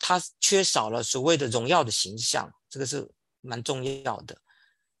时候，他缺少了所谓的荣耀的形象，这个是蛮重要的。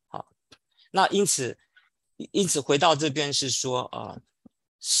那因此回到这边是说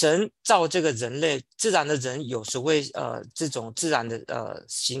神造这个人类，自然的人有所谓这种自然的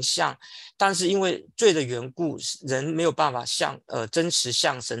形象，但是因为罪的缘故，人没有办法真实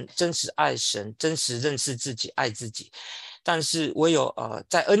像神、真实爱神、真实认识自己、爱自己。但是唯有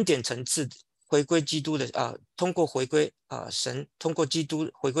在恩典层次回归基督的通过回归神，通过基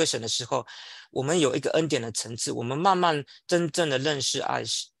督回归神的时候，我们有一个恩典的层次，我们慢慢真正的认识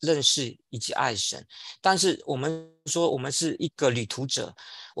以及爱神。但是我们说我们是一个旅途者，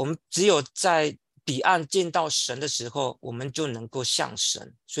我们只有在彼岸见到神的时候，我们就能够向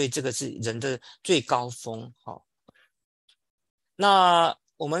神，所以这个是人的最高峰。那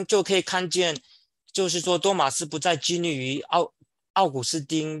我们就可以看见，就是说多马斯不再拘泥于奥古斯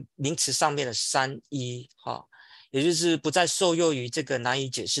丁名词上面的三一，也就是不再受诱于这个难以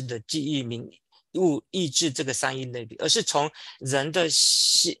解释的记忆名物意志这个三一类比，而是从人的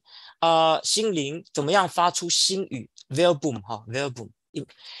心灵怎么样发出心语 verbum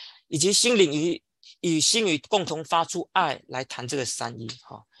以及心灵与心语共同发出爱来谈这个三一。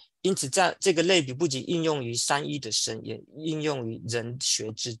因此在这个类比不仅应用于三一的神，也应用于人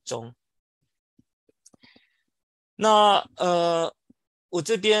学之中。那我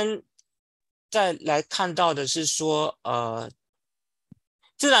这边再来看到的是说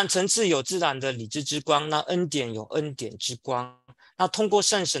自然层次有自然的理智之光，那恩典有恩典之光，那通过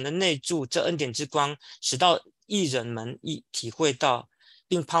圣神的内住，这恩典之光使到义人们体会到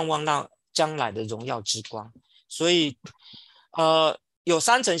并盼望那将来的荣耀之光。所以有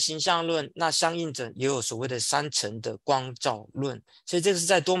三层形象论，那相应着也有所谓的三层的光照论，所以这个是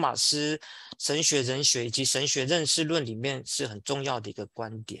在多马斯神学人学以及神学认识论里面是很重要的一个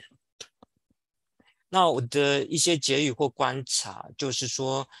观点。那我的一些结语或观察就是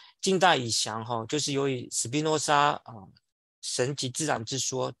说，近代以降就是由于斯宾诺莎神及自然之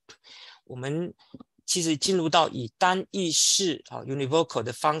说，我们其实进入到以单意识univocal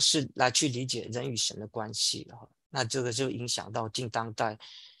的方式来去理解人与神的关系。那这个就影响到近当代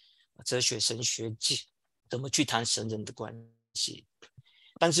哲学神学怎么去谈神人的关系。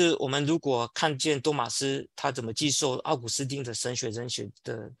但是我们如果看见多马斯他怎么接受奥古斯丁的神学人学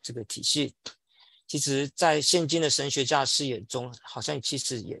的这个体系，其实在现今的神学家视野中好像其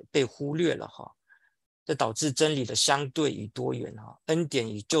实也被忽略了这导致真理的相对与多元恩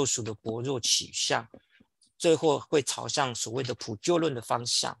典与救赎的薄弱取向，最后会朝向所谓的普救论的方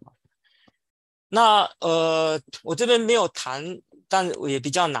向。那我这边没有谈，但也比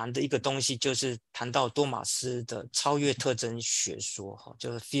较难的一个东西就是谈到多马斯的超越特征学说，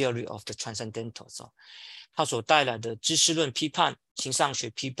就是 Theory of the Transcendentals，它所带来的知识论批判、形上学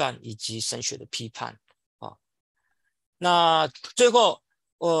批判以及神学的批判。那最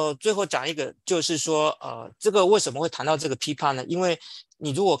后讲一个，就是说这个为什么会谈到这个批判呢？因为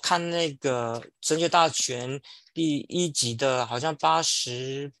你如果看那个神学大全第1集的好像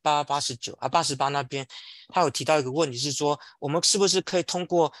88、89、88那边，他有提到一个问题是说，我们是不是可以通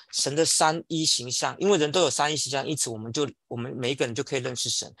过神的三一形象，因为人都有三一形象，因此我们每一个人就可以认识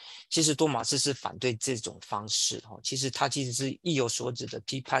神。其实多马斯是反对这种方式，其实他其实是意有所指的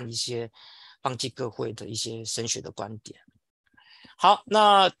批判一些放弃各会的一些神学的观点。好，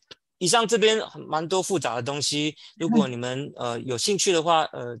那以上这边蛮多复杂的东西，如果你们有兴趣的话，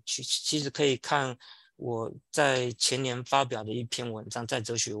其实可以看我在前年发表的一篇文章，在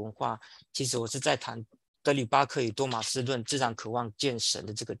哲学文化，其实我是在谈德里巴克与多马斯论自然渴望见神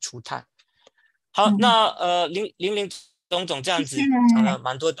的这个初探。好，那林总这样子讲了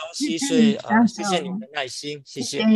蛮多东西，所以谢谢你们的耐心，谢谢。